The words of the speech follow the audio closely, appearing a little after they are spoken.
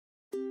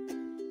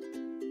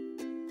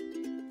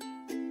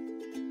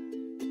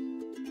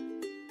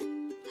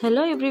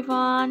Hello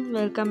everyone,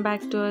 welcome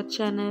back to our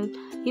channel.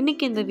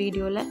 இன்னைக்கு இந்த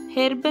வீடியோல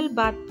Herbal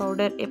Bath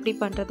Powder எப்படி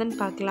பண்றதுன்னு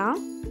பார்க்கலாம்.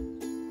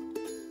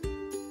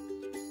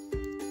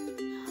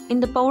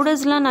 இந்த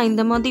பவுடர்ஸ்லாம் நான்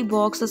இந்த மாதிரி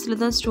பாக்ஸஸ்ல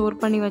தான் ஸ்டோர்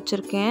பண்ணி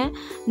வச்சிருக்கேன்.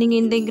 நீங்க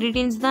இந்த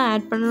ingredients தான்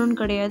ஆட் பண்ணனும்னு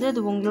கிடையாது.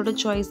 அது உங்களோட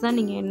சாய்ஸ் தான்.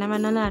 நீங்க என்ன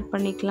வேணாலும் ஆட்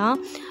பண்ணிக்கலாம்.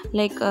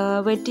 லைக்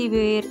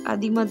வெட்டிவேர்,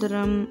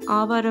 அதிமதுரம்,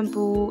 ஆவாரம்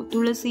பூ,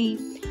 துளசி,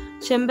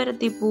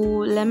 செம்பருத்தி பூ,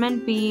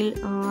 லெமன் பீல்,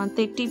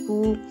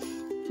 தெட்டிப்பூ,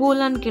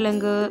 பூலான்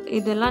கிழங்கு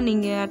இதெல்லாம்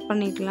நீங்கள் ஆட்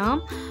பண்ணிக்கலாம்.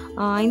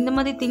 இந்த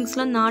மாதிரி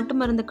திங்ஸ்லாம் நாட்டு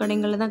மருந்து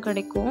கடைகளில் தான்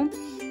கிடைக்கும்.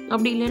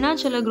 அப்படி இல்லைன்னா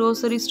சில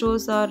க்ரோசரி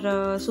ஸ்டோர்ஸ் ஆர்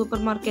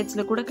சூப்பர்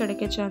மார்க்கெட்ஸில் கூட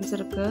கிடைக்க சான்ஸ்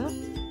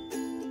இருக்குது.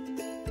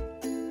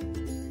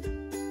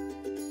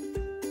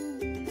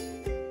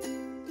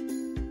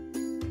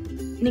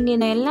 நீங்கள்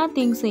இந்த எல்லா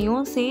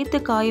திங்ஸையும் சேர்த்து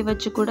காய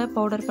வச்சு கூட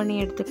பவுடர் பண்ணி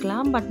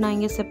எடுத்துக்கலாம். பட் நான்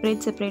இங்கே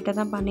செப்பரேட்டாக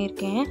தான்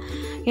பண்ணியிருக்கேன்.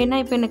 ஏன்னா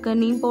இப்போ எனக்கு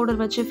நீம் பவுடர்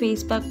வச்சு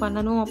ஃபேஸ் பேக்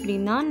பண்ணணும்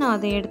அப்படின்னா நான்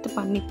அதை எடுத்து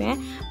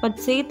பண்ணிப்பேன். பட்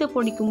சேர்த்து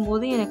பொடிக்கும்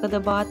போது எனக்கு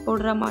அதை பாத்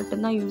பவுடராக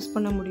மட்டும்தான் யூஸ்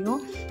பண்ண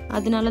முடியும்.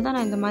 அதனால தான்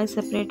நான் இந்த மாதிரி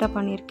செப்பரேட்டாக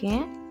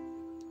பண்ணியிருக்கேன்.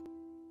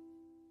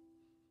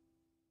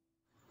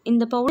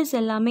 இந்த பவுடர்ஸ்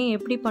எல்லாமே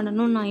எப்படி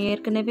பண்ணணும் நான்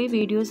ஏற்கனவே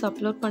வீடியோஸ்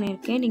அப்லோட்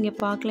பண்ணியிருக்கேன். நீங்கள்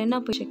பார்க்கலன்னா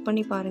போய் செக்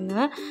பண்ணி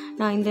பாருங்கள்.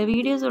 நான் இந்த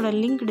வீடியோஸோட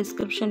லிங்க்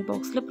டிஸ்கிரிப்ஷன்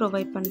பாக்ஸில்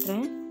ப்ரொவைட்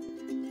பண்ணுறேன்.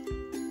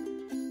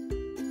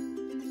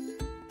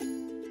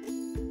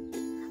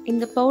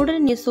 இந்த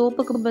பவுடர் நீங்கள்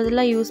சோப்புக்கு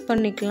பதிலாக யூஸ்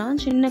பண்ணிக்கலாம்.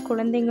 சின்ன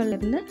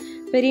குழந்தைங்கள்லேருந்து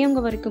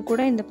பெரியவங்க வரைக்கும்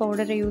கூட இந்த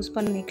பவுடரை யூஸ்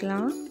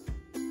பண்ணிக்கலாம்.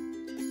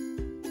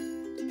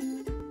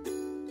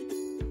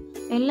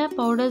 எல்லா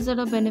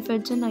பவுடர்ஸோட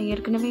பெனிஃபிட்ஸும் நான்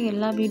ஏற்கனவே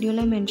எல்லா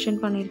வீடியோலையும்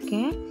மென்ஷன்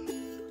பண்ணியிருக்கேன்.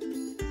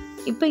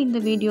 இப்போ இந்த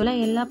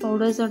வீடியோவில் எல்லா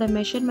பவுடர்ஸோட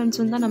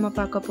மெஷர்மெண்ட்ஸும் தான் நம்ம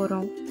பார்க்க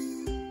போகிறோம்.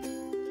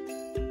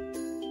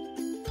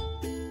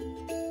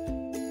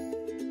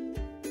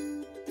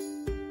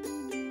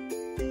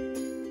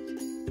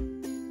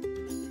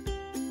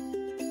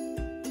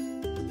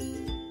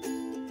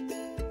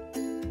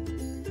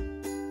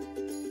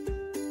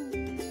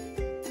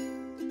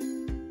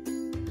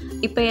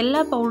 இப்போ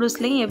எல்லா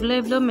பவுடர்ஸ்லையும்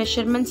எவ்வளோ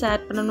மெஷர்மெண்ட்ஸ்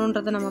ஆட்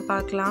பண்ணணுன்றதை நம்ம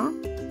பார்க்கலாம்.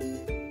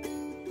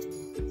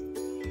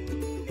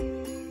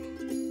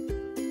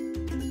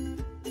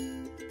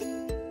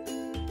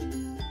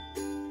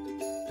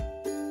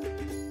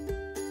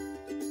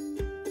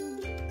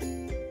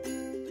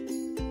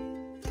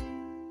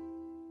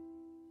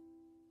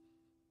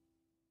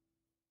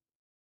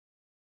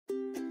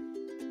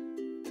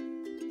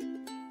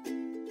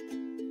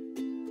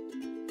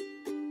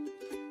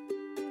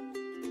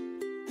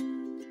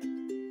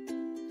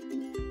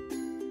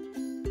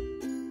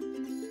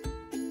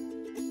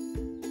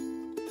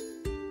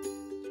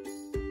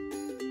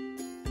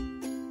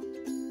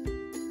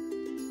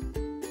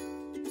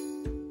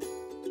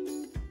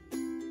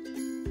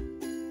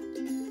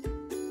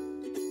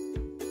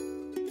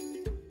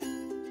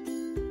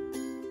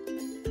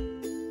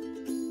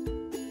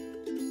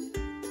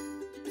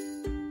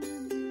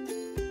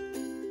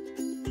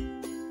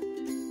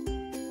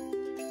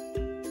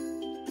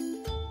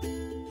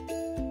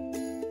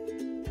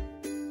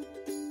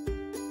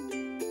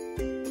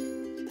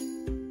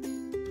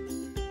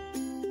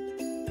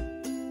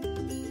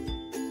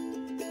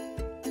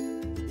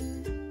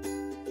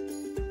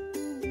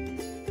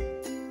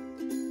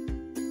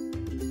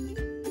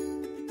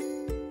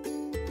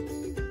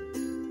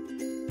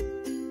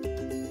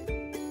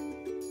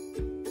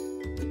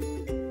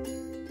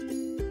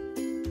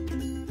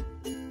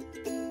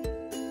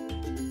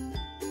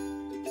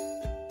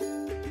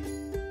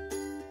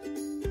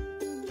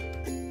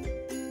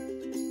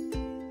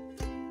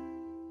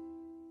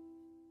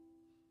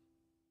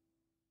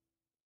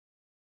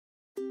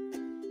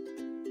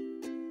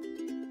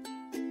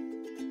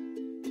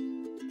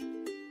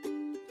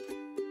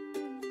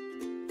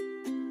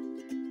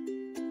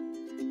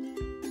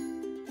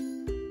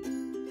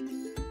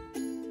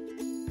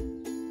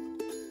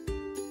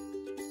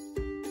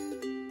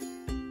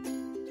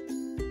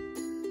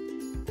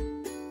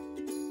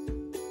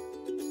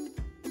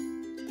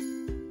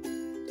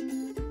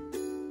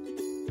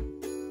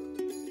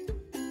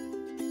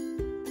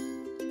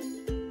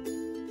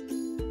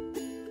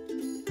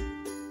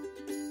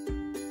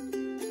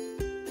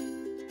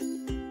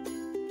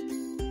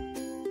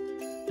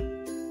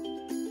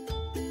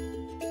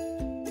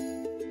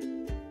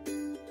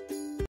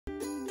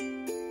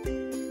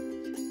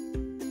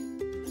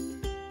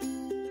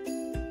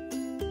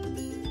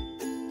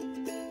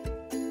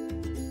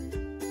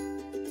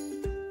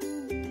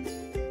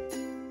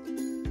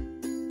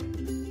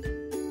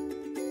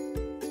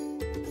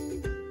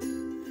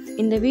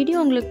 இந்த வீடியோ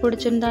உங்களுக்கு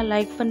பிடிச்சிருந்தா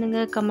லைக்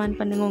பண்ணுங்கள், கமெண்ட்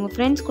பண்ணுங்கள், உங்கள்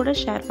ஃப்ரெண்ட்ஸ் கூட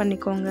ஷேர்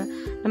பண்ணிக்கோங்க.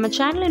 நம்ம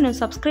சேனலை இன்னும்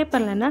சப்ஸ்கிரைப்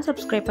பண்ணலைன்னா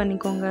சப்ஸ்கிரைப்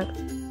பண்ணிக்கோங்க.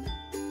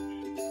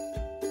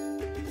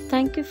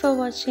 தேங்க்யூ ஃபார்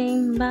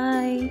வாட்சிங்.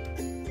 பாய்.